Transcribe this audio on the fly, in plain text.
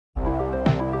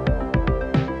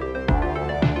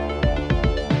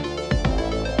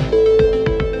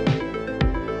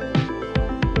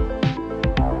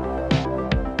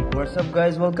What's up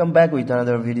guys, welcome back with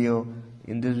another video.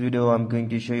 In this video I'm going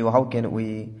to show you how can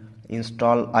we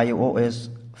install iOS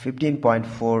 15.4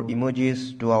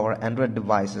 emojis to our Android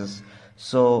devices.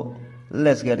 So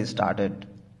let's get started.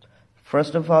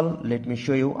 First of all, let me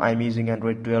show you I'm using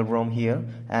Android 12 ROM here,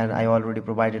 and I already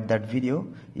provided that video.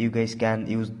 You guys can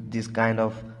use this kind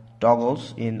of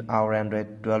toggles in our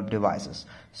Android 12 devices.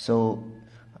 So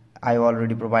I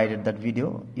already provided that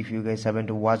video. If you guys haven't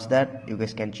watched that, you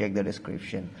guys can check the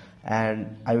description,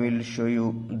 and I will show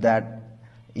you that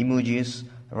emojis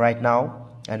right now,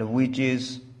 and which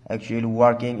is actually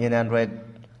working in Android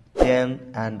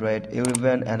 10, Android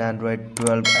 11 and Android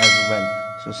 12 as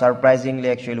well. So surprisingly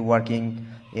actually working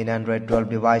in Android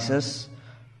 12 devices.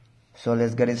 So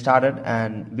let's get it started,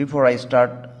 and before I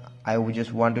start I would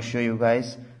just want to show you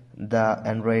guys the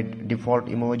Android default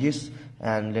emojis,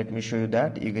 and let me show you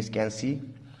that. You guys can see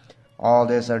all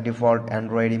these are default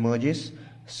Android emojis.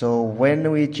 So when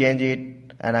we change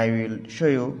it, and I will show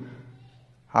you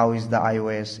how is the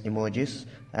iOS emojis,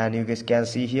 and you guys can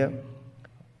see here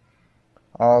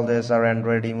all these are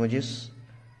Android emojis,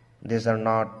 these are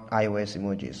not iOS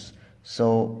emojis.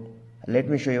 So let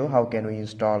me show you how can we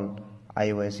install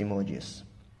iOS emojis.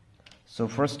 So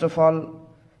first of all,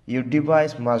 your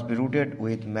device must be rooted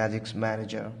with Magisk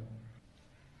Manager.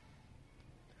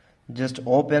 Just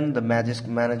open the Magisk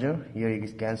Manager. Here you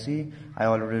can see I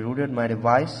already rooted my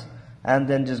device, and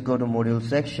then just go to module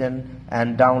section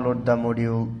and download the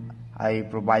module I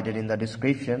provided in the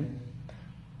description.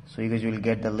 So you guys will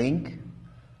get the link,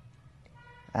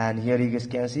 and here you guys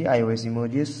can see iOS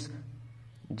emojis.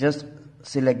 Just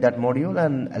select that module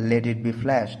and let it be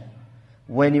flashed.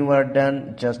 When you are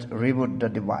done, just reboot the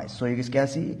device. So you guys can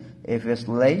see if it's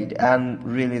late, and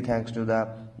really thanks to the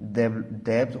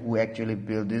devs who actually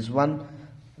built this one,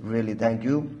 really thank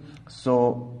you.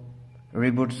 So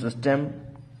reboot system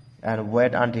and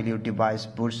wait until your device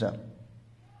boots up.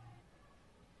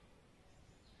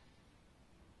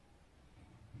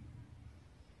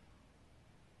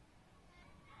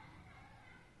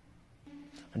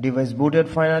 Device booted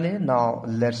finally. Now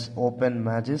let's open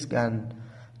Magisk and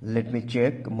let me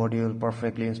check module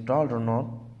perfectly installed or not.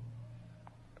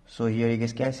 So here you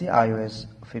guys can see iOS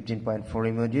 15.4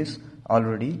 emojis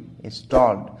already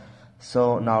installed.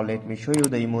 So now let me show you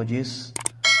the emojis.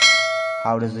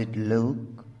 How does it look?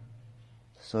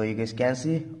 So you guys can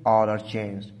see all are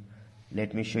changed.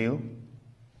 Let me show you.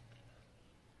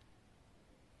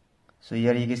 So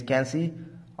here you guys can see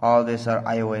all these are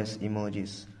iOS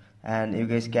emojis, and you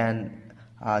guys can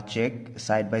check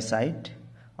side by side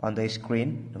on the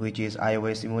screen which is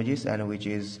iOS emojis and which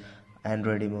is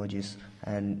Android emojis.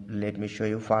 And let me show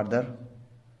you further.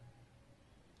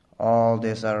 All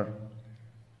these are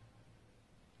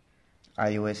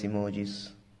iOS emojis,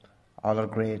 all are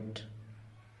great,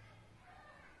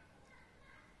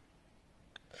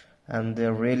 and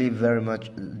they're really very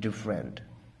much different.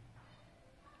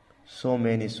 So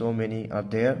many are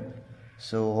there.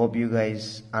 So hope you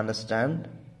guys understand,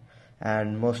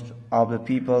 and most of the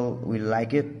people will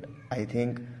like it, I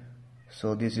think.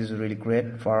 So this is really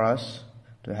great for us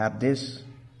to have this,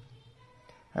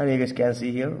 and you guys can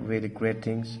see here really great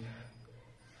things.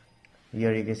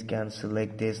 Here you guys can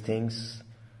select these things,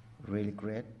 really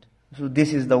great. So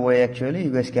this is the way actually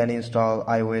you guys can install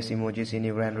iOS emojis in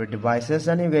your Android devices,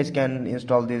 and you guys can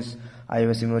install these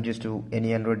iOS emojis to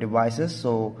any Android devices.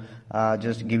 So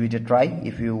just give it a try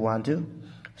if you want to.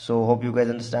 So hope you guys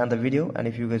understand the video, and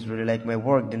if you guys really like my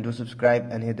work, then do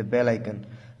subscribe and hit the bell icon,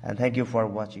 and thank you for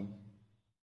watching.